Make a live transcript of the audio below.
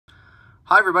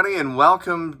Hi everybody and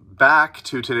welcome back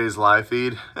to today's live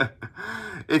feed.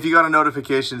 If you got a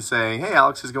notification saying, hey,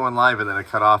 Alex is going live and then it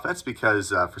cut off, that's because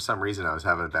for some reason I was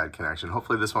having a bad connection.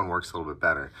 Hopefully this one works a little bit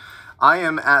better. I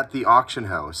am at the auction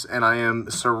house and I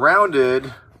am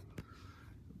surrounded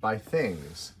by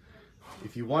things.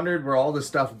 If you wondered where all this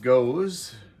stuff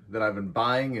goes that I've been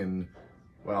buying and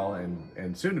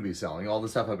soon to be selling, all the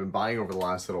stuff I've been buying over the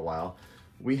last little while,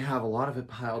 we have a lot of it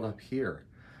piled up here.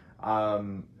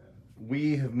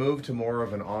 We have moved to more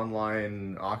of an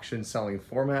online auction selling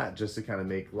format just to kind of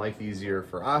make life easier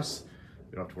for us.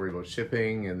 We don't have to worry about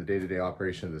shipping and the day-to-day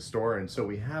operation of the store. And so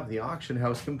we have the auction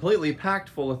house completely packed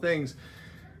full of things.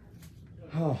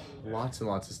 Oh, lots and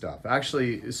lots of stuff.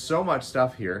 Actually, so much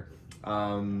stuff here.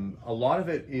 A lot of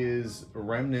it is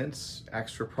remnants,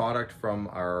 extra product from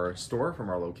our store,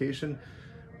 from our location.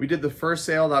 We did the first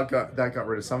sale, that got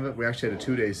rid of some of it. We actually had a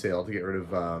 2-day sale to get rid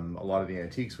of a lot of the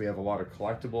antiques. We have a lot of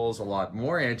collectibles, a lot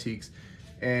more antiques,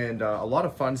 and a lot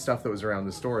of fun stuff that was around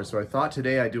the store. So I thought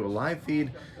today I'd do a live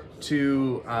feed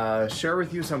to share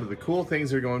with you some of the cool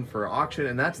things that are going for auction,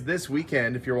 and that's this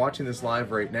weekend. If you're watching this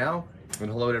live right now,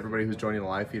 and hello to everybody who's joining the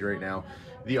live feed right now,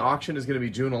 the auction is going to be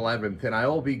June 11th, and I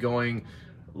will be going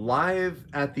live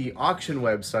at the auction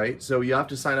website. So you have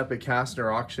to sign up at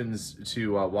Kastner Auctions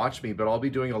to watch me, but I'll be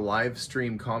doing a live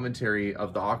stream commentary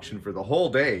of the auction for the whole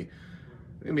day.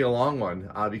 It's gonna be a long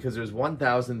one because there's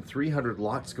 1,300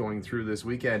 lots going through this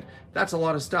weekend. That's a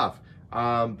lot of stuff.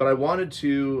 But I wanted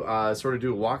to sort of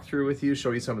do a walkthrough with you,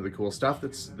 show you some of the cool stuff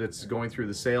that's going through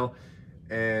the sale,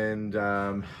 and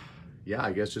yeah,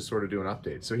 I guess just sort of do an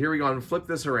update. So here we go. I'm gonna flip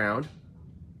this around.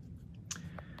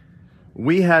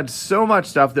 We had so much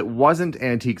stuff that wasn't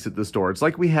antiques at the store. It's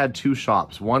like we had two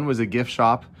shops. One was a gift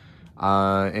shop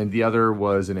and the other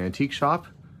was an antique shop.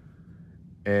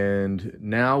 And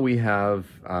now we have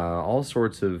all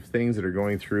sorts of things that are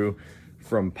going through,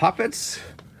 from puppets.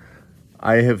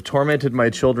 I have tormented my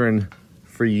children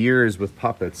for years with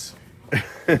puppets.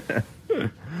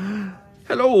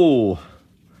 Hello.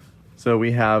 So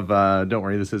we have, don't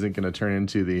worry, this isn't going to turn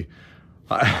into the...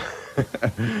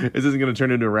 this isn't going to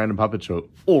turn into a random puppet show,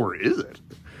 or is it?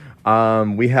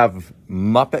 We have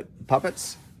Muppet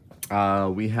puppets.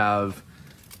 We have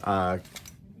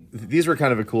these were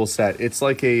kind of a cool set. It's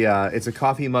like it's a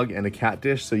coffee mug and a cat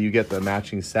dish, so you get the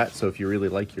matching set. So if you really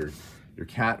like your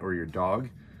cat or your dog,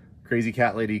 Crazy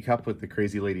Cat Lady cup with the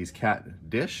Crazy Lady's cat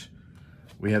dish.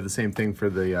 We have the same thing for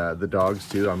the dogs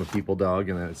too. I'm a people dog,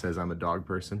 and then it says I'm a dog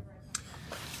person.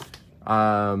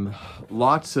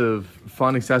 Lots of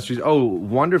fun accessories. Oh,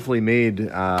 wonderfully made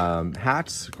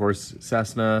hats, of course.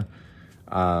 Cessna,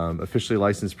 officially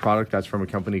licensed product. That's from a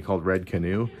company called Red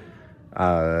Canoe.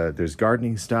 There's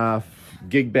gardening stuff,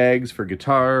 gig bags for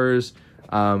guitars,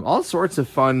 all sorts of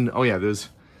fun. Oh yeah, there's,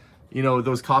 you know,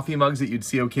 those coffee mugs that you'd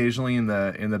see occasionally in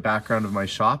the background of my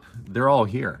shop. They're all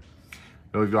here.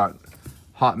 We've got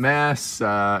hot mess.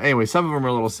 Anyway, some of them are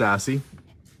a little sassy.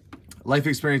 Life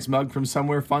experience mug from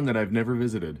somewhere fun that I've never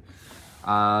visited.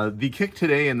 The Kick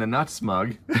Today in the Nuts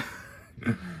mug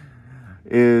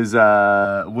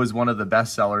was one of the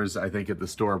best sellers, I think, at the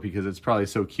store, because it's probably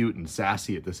so cute and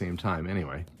sassy at the same time.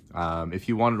 Anyway, if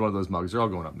you wanted one of those mugs, they're all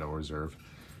going up no reserve.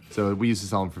 So we used to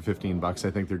sell them for 15 bucks.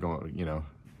 I think they're going, you know,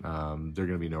 they're going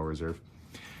to be no reserve.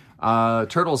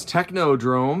 Turtles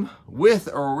Technodrome with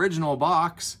original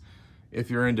box,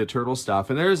 if you're into turtle stuff.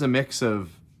 And there's a mix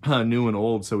of new and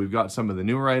old, so we've got some of the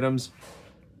newer items,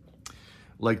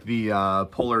 like the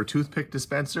Polar toothpick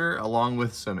dispenser, along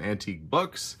with some antique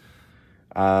books.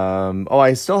 Oh,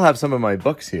 I still have some of my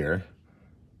books here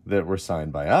that were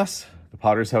signed by us, the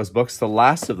Potter's House books, the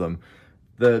last of them.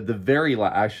 The very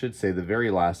last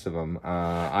of them.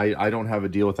 I don't have a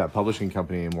deal with that publishing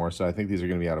company anymore, so I think these are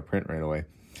going to be out of print right away.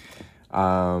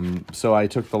 So I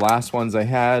took the last ones I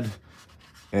had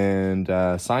and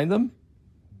signed them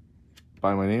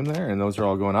by my name there, and those are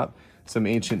all going up. Some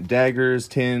ancient daggers,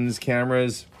 tins,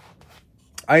 cameras.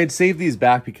 I had saved these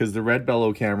back because the Red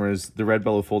Bellow cameras, the Red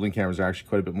Bellow folding cameras, are actually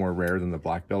quite a bit more rare than the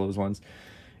Black Bellows ones.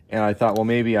 And I thought, well,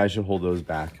 maybe I should hold those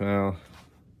back. Well,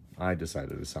 I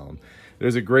decided to sell them.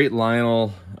 There's a great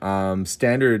Lionel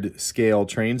standard scale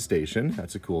train station.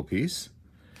 That's a cool piece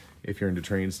if you're into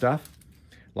train stuff.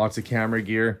 Lots of camera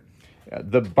gear.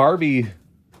 The Barbie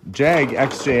Jag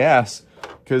XJS,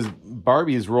 because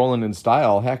Barbie is rolling in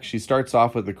style. Heck, she starts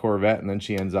off with the Corvette and then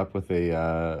she ends up with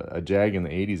a Jag in the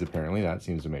 80s, apparently. That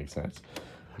seems to make sense.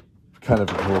 Kind of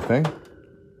a cool thing.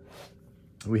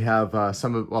 We have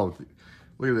some of, well,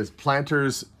 look at this,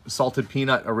 Planters Salted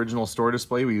Peanut original store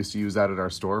display. We used to use that at our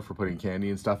store for putting candy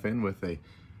and stuff in, with a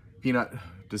peanut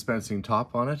dispensing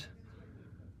top on it.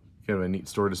 Kind of a neat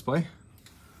store display.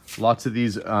 Lots of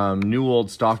these new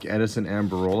old stock Edison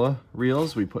Ambarola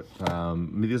reels. We put, these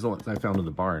are the ones I found in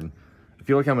the barn. I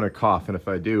feel like I'm gonna cough, and if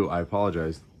I do, I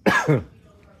apologize.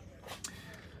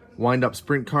 Wind up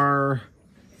sprint car.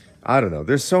 I don't know,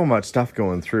 there's so much stuff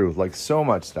going through, like so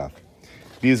much stuff.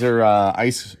 These are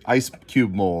ice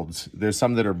cube molds. There's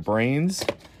some that are brains.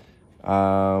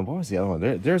 What was the other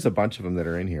one? There's a bunch of them that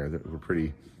are in here that were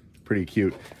pretty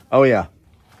cute. Oh yeah,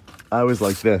 I was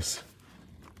like this.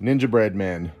 Ninja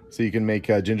men. So you can make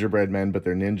gingerbread men, but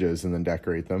they're ninjas, and then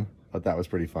decorate them. Thought that was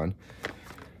pretty fun.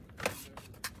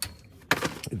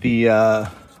 The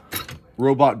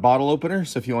robot bottle opener.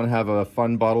 So if you want to have a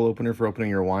fun bottle opener for opening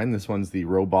your wine, this one's the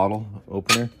Robottle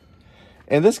opener.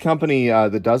 And this company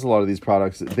that does a lot of these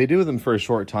products, they do them for a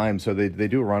short time. So they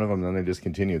do a run of them, and then they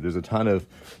discontinue. There's a ton of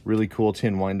really cool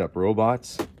tin wind-up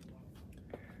robots.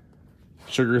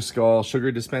 Sugar Skull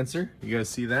sugar dispenser. You guys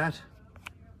see that?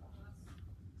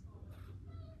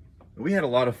 We had a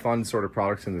lot of fun sort of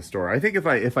products in the store. I think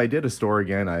if I did a store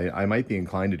again, I might be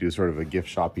inclined to do sort of a gift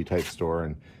shoppy type store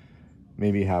and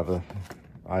maybe have a,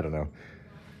 I don't know.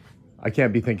 I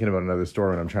can't be thinking about another store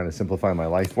when I'm trying to simplify my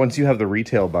life. Once you have the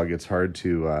retail bug, it's hard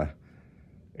to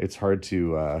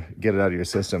get it out of your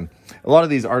system. A lot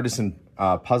of these artisan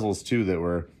puzzles too that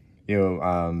were, you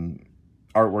know,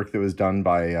 artwork that was done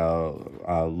by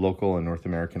local and North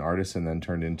American artists and then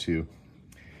turned into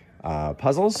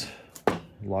puzzles.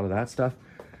 A lot of that stuff.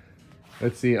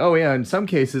 Let's see. Oh yeah, in some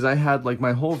cases I had like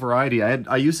my whole variety.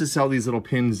 I used to sell these little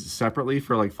pins separately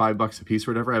for like $5 a piece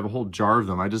or whatever. I have a whole jar of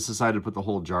them. I just decided to put the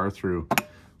whole jar through.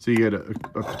 So you get a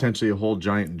potentially a whole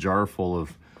giant jar full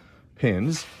of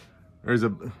pins. There's a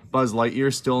Buzz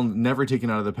Lightyear still never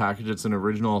taken out of the package. It's an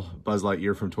original Buzz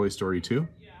Lightyear from Toy Story 2.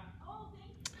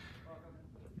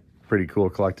 Pretty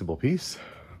cool collectible piece.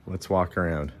 Let's walk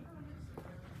around.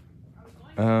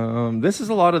 This is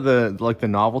a lot of the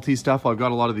novelty stuff. I've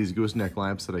got a lot of these gooseneck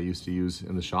lamps that I used to use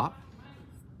in the shop.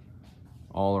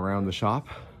 All around the shop.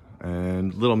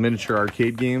 And little miniature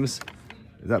arcade games.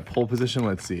 Is that pole position?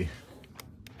 Let's see.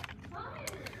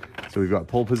 So we've got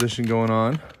pole position going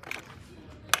on.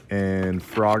 And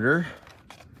Frogger.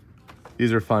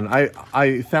 These are fun.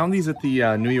 I found these at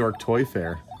the New York Toy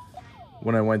Fair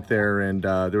when I went there, and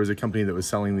there was a company that was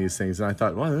selling these things, and I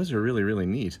thought, wow, those are really, really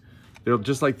neat. They're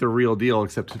just like the real deal,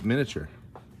 except miniature.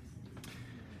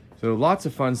 So lots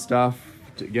of fun stuff.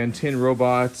 Again, tin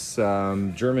robots,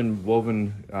 German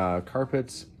woven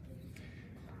carpets.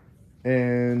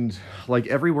 And like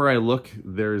everywhere I look,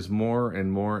 there's more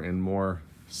and more and more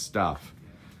stuff.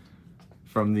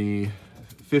 From the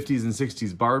 50s and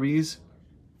 60s Barbies.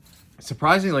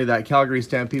 Surprisingly, that Calgary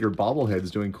Stampeder bobblehead is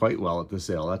doing quite well at the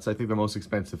sale. That's, I think, the most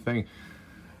expensive thing.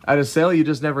 At a sale, you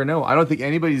just never know. I don't think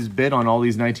anybody's bid on all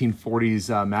these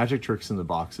 1940s magic tricks in the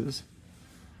boxes.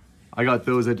 I got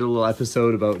those. I did a little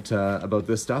episode about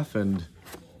this stuff, and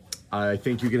I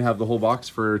think you can have the whole box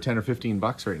for 10 or 15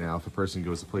 bucks right now if a person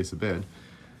goes to place a bid.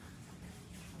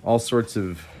 All sorts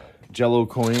of Jello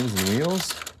coins and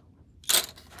wheels.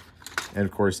 And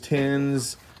of course,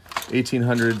 tins,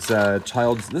 1800s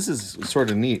child's. This is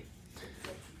sort of neat.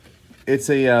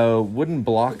 It's a wooden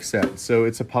block set, so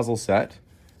it's a puzzle set.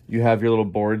 You have your little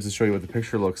boards to show you what the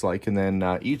picture looks like, and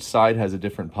then each side has a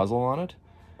different puzzle on it.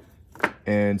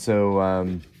 And so,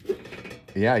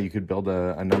 yeah, you could build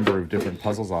a number of different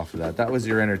puzzles off of that. That was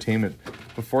your entertainment.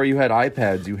 Before you had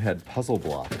iPads, you had puzzle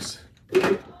blocks.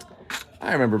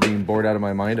 I remember being bored out of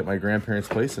my mind at my grandparents'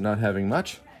 place and not having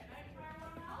much.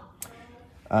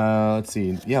 Let's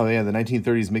see. Yeah, the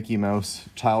 1930s Mickey Mouse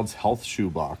Child's Health Shoe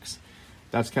Box.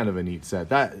 That's kind of a neat set.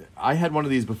 I had one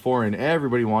of these before, and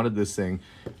everybody wanted this thing.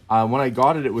 When I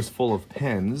got it, it was full of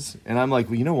pens, and I'm like,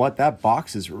 well, you know what? That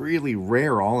box is really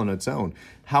rare all on its own.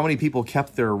 How many people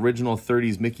kept their original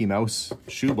 30s Mickey Mouse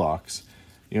shoebox?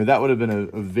 You know, that would have been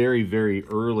a very, very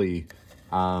early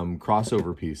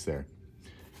crossover piece there.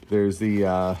 There's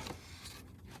the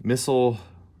missile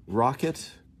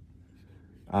rocket,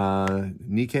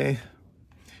 Nike.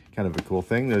 Kind of a cool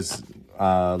thing. There's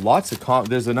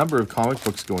there's a number of comic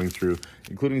books going through,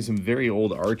 including some very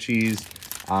old Archies.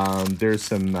 There's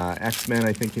some X-Men,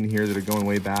 I think, in here that are going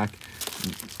way back.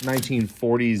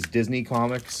 1940s Disney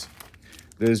comics.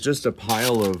 There's just a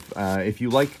pile of, if you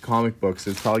like comic books,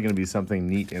 there's probably going to be something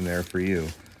neat in there for you.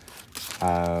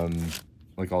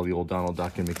 Like all the old Donald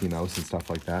Duck and Mickey Mouse and stuff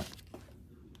like that.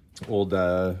 Old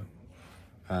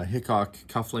Hickok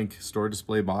Cufflink store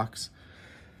display box.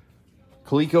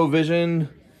 ColecoVision.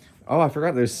 Oh, I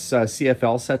forgot there's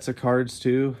CFL sets of cards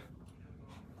too.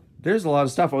 There's a lot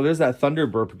of stuff. Oh, there's that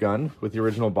Thunderburp gun with the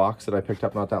original box that I picked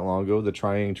up not that long ago. The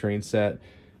Triang train set.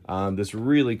 This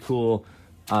really cool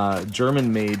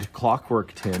German-made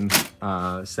Clockwork tin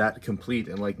set, complete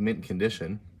in like mint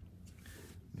condition.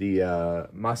 The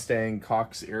Mustang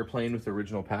Cox airplane with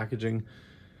original packaging.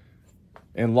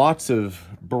 And lots of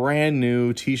brand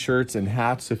new t-shirts and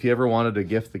hats. If you ever wanted a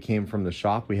gift that came from the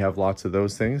shop, we have lots of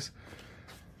those things.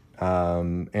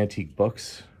 Antique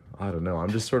books. I don't know.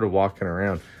 I'm just sort of walking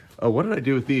around. Oh, what did I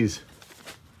do with these?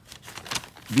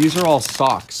 These are all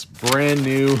socks, brand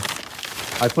new.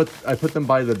 I put them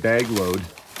by the bag load.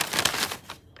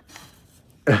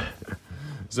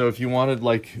 So if you wanted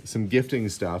like some gifting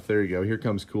stuff, there you go. Here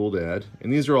comes Cool Dad.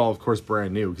 And these are all, of course,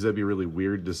 brand new because that'd be really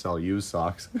weird to sell used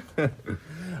socks.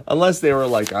 Unless they were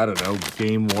like, I don't know,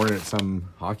 game worn at some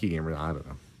hockey game or I don't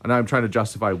know. And I'm trying to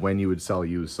justify when you would sell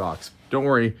used socks. Don't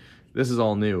worry, this is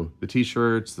all new. The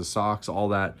t-shirts, the socks, all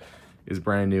that is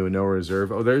brand new and no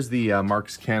reserve. Oh, there's the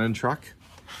Marks Cannon truck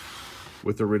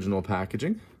with original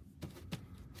packaging.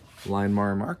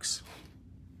 Linemar Marks.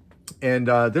 And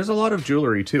there's a lot of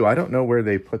jewelry too. I don't know where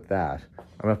they put that.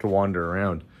 I'm gonna have to wander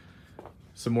around.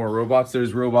 Some more robots.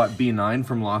 There's Robot B9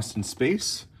 from Lost in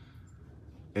Space.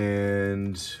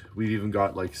 And we've even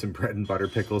got like some bread and butter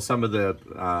pickles. Some of the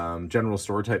general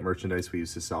store type merchandise we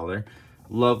used to sell there.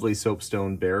 Lovely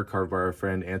soapstone bear carved by our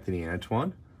friend Anthony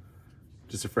Antoine.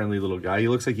 Just a friendly little guy. He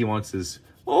looks like he wants his,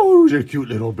 oh, who's your cute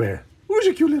little bear? Who's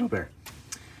your cute little bear?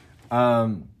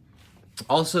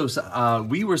 Also,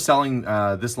 we were selling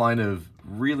this line of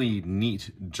really neat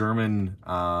German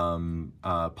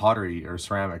pottery or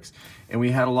ceramics, and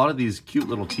we had a lot of these cute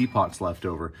little teapots left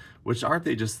over, which aren't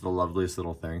they just the loveliest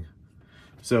little thing?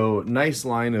 So nice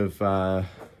line of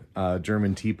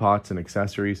German teapots and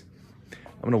accessories.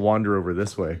 I'm gonna wander over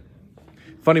this way.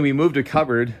 Funny, we moved a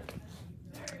cupboard.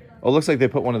 Oh, it looks like they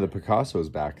put one of the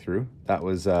Picassos back through. That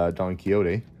was Don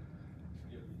Quixote.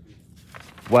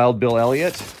 Wild Bill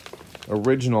Elliott.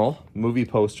 Original movie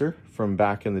poster from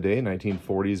back in the day,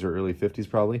 1940s or early 50s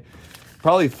probably.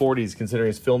 Probably 40s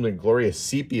considering it's filmed in glorious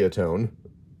sepia tone.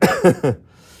 You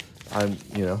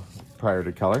know, prior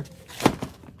to color.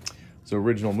 So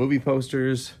original movie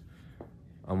posters.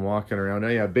 I'm walking around. Oh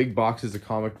yeah, big boxes of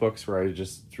comic books where I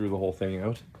just threw the whole thing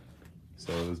out.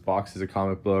 So there's boxes of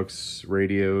comic books,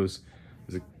 radios.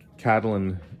 There's a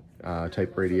Catalan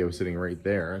type radio sitting right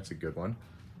there. That's a good one.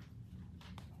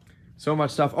 So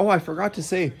much stuff. Oh, I forgot to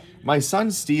say, my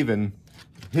son, Steven,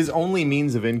 his only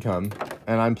means of income,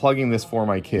 and I'm plugging this for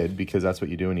my kid because that's what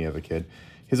you do when you have a kid.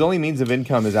 His only means of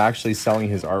income is actually selling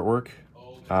his artwork.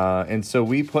 And so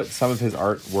we put some of his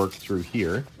artwork through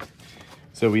here.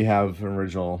 So we have an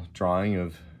original drawing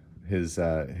of his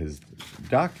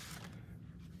duck.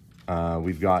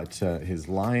 We've got his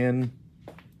lion.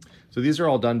 So these are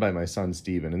all done by my son,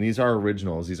 Steven, and these are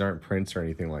originals. These aren't prints or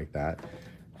anything like that.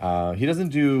 He doesn't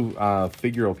do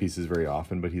figural pieces very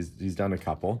often, but he's done a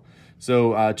couple.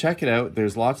 So check it out.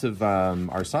 There's lots of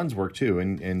our son's work too,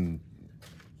 and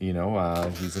you know,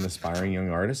 he's an aspiring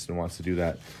young artist and wants to do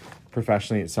that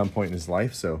professionally at some point in his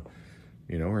life. So,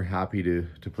 you know, we're happy to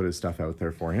put his stuff out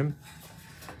there for him.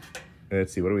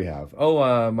 Let's see, what do we have?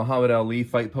 Oh, Muhammad Ali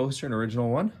fight poster, an original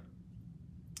one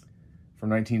from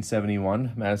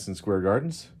 1971, Madison Square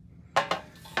Gardens.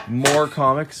 More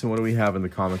comics, and what do we have in the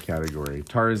comic category?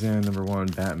 Tarzan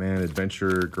 #1, Batman,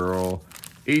 Adventure Girl,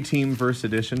 A-Team first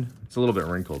edition. It's a little bit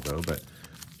wrinkled though, but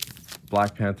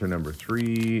Black Panther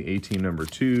 #3, A-Team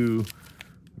 #2,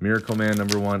 Miracle Man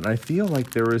 #1. I feel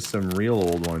like there was some real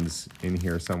old ones in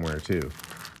here somewhere too.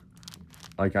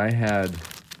 Like I had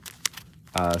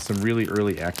some really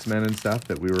early X-Men and stuff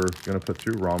that we were gonna put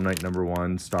through. Rom Knight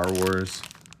 #1, Star Wars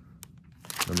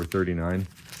 #39.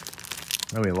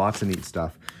 I mean, lots of neat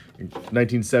stuff.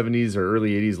 1970s or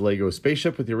early 80s Lego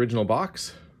spaceship with the original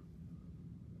box.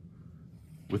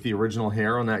 With the original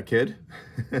hair on that kid.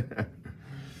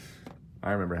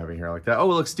 I remember having hair like that. Oh,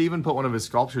 look, Steven put one of his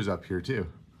sculptures up here too.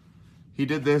 He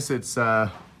did this. It's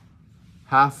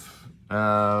half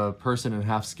person and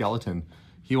half skeleton.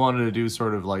 He wanted to do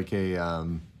sort of like a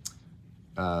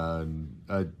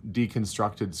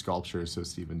deconstructed sculpture, so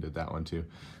Steven did that one too.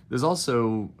 There's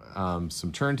also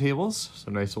some turntables,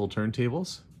 some nice old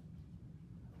turntables.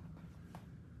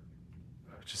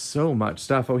 Just so much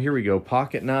stuff. Oh, here we go.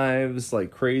 Pocket knives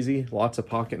like crazy. Lots of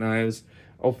pocket knives.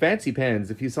 Oh, fancy pens.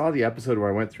 If you saw the episode where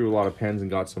I went through a lot of pens and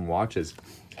got some watches,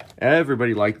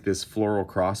 everybody liked this floral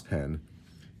cross pen.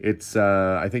 It's,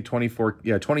 I think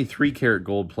 23 karat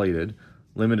gold plated,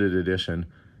 limited edition,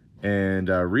 and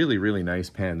really, really nice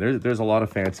pen. There's a lot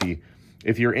of fancy,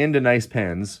 if you're into nice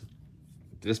pens,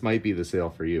 this might be the sale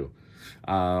for you.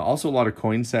 Also a lot of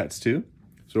coin sets too.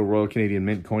 So Royal Canadian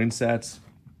Mint coin sets.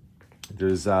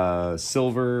 There's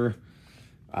silver,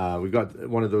 We've got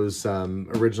one of those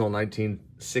original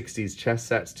 1960s chess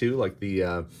sets too, like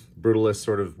the Brutalist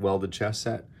sort of welded chess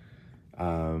set.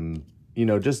 You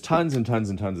know, just tons and tons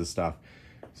and tons of stuff.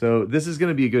 So this is going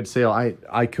to be a good sale.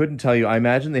 I couldn't tell you. I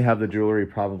imagine they have the jewelry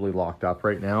probably locked up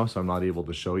right now, so I'm not able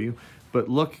to show you. But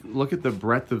look at the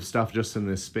breadth of stuff just in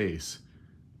this space.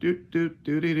 I don't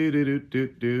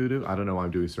know why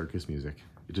I'm doing circus music.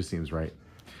 It just seems right.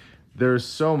 There's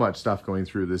so much stuff going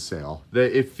through this sale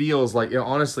that it feels like, you know,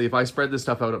 honestly, if I spread this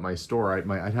stuff out at my store,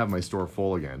 I'd have my store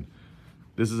full again.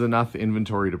 This is enough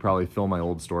inventory to probably fill my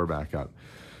old store back up.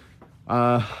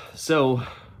 So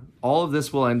all of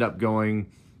this will end up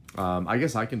going, I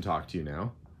guess I can talk to you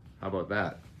now. How about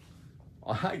that?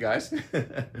 Oh, hi guys.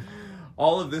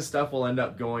 All of this stuff will end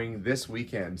up going this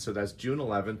weekend. So that's June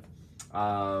 11th.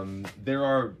 There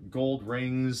are gold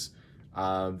rings.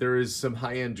 There is some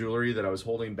high-end jewelry that I was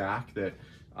holding back that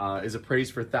is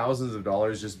appraised for thousands of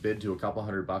dollars, just bid to a couple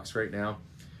 $100 right now.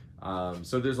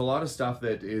 So there's a lot of stuff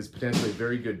that is potentially a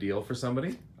very good deal for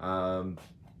somebody.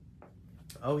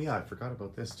 Oh yeah, I forgot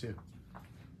about this too.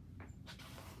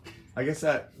 I guess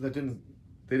they didn't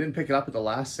pick it up at the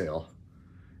last sale.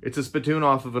 It's a spittoon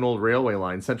off of an old railway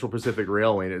line, Central Pacific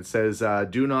Railway, and it says,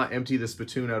 do not empty the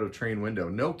spittoon out of train window.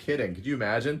 No kidding. Could you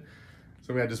imagine?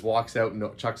 Some guy just walks out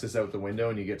and chucks this out the window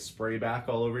and you get spray back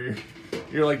all over you.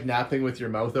 You're like napping with your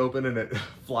mouth open and it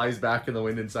flies back in the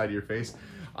wind inside of your face.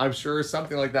 I'm sure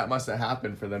something like that must have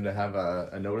happened for them to have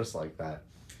a notice like that.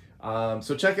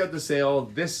 So check out the sale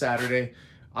this Saturday.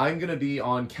 I'm going to be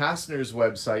on Kastner's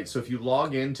website. So if you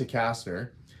log into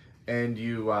Kastner and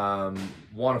you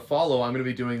want to follow, I'm going to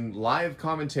be doing live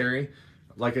commentary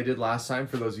like I did last time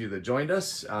for those of you that joined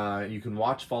us. You can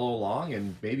watch, follow along,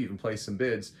 and maybe even place some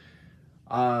bids.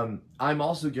 I'm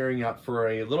also gearing up for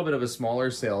a little bit of a smaller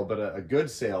sale, but a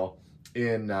good sale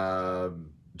in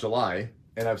July.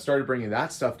 And I've started bringing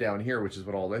that stuff down here, which is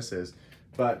what all this is.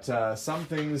 But some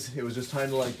things, it was just time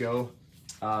to let go.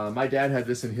 My dad had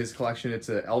this in his collection. It's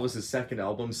Elvis's second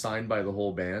album signed by the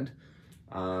whole band.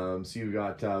 So you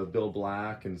got Bill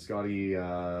Black and Scotty,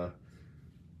 oh,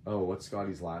 what's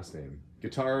Scotty's last name?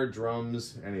 Guitar,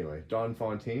 drums, anyway, Don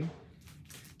Fontaine.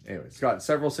 Anyway, it's got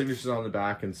several signatures on the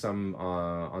back and some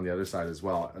on the other side as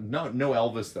well. No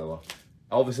Elvis though.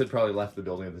 Elvis had probably left the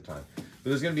building at the time. But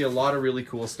there's going to be a lot of really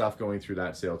cool stuff going through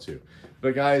that sale too.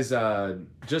 But guys,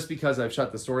 just because I've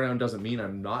shut the store down doesn't mean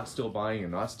I'm not still buying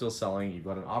and not still selling. You've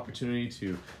got an opportunity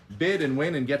to bid and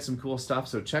win and get some cool stuff.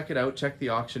 So check it out. Check the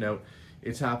auction out.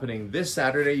 It's happening this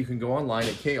Saturday. You can go online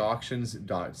at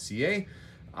kauctions.ca.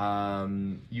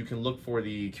 You can look for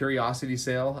the curiosity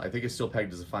sale. I think it's still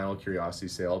pegged as a final curiosity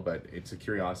sale, but it's a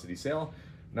curiosity sale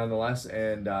nonetheless,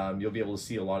 and you'll be able to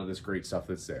see a lot of this great stuff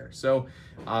that's there. So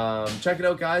check it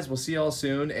out, guys. We'll see y'all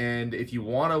soon. And if you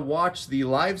want to watch the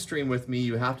live stream with me,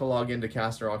 you have to log into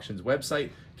Kastner Auctions website,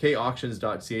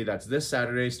 kauctions.ca. That's this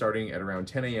Saturday starting at around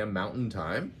 10 a.m. Mountain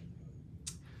Time.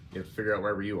 You have to figure out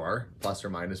wherever you are, plus or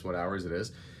minus what hours it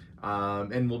is.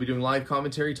 And we'll be doing live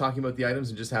commentary, talking about the items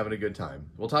and just having a good time.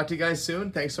 We'll talk to you guys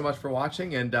soon. Thanks so much for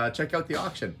watching, and check out the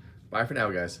auction. Bye for now,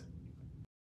 guys.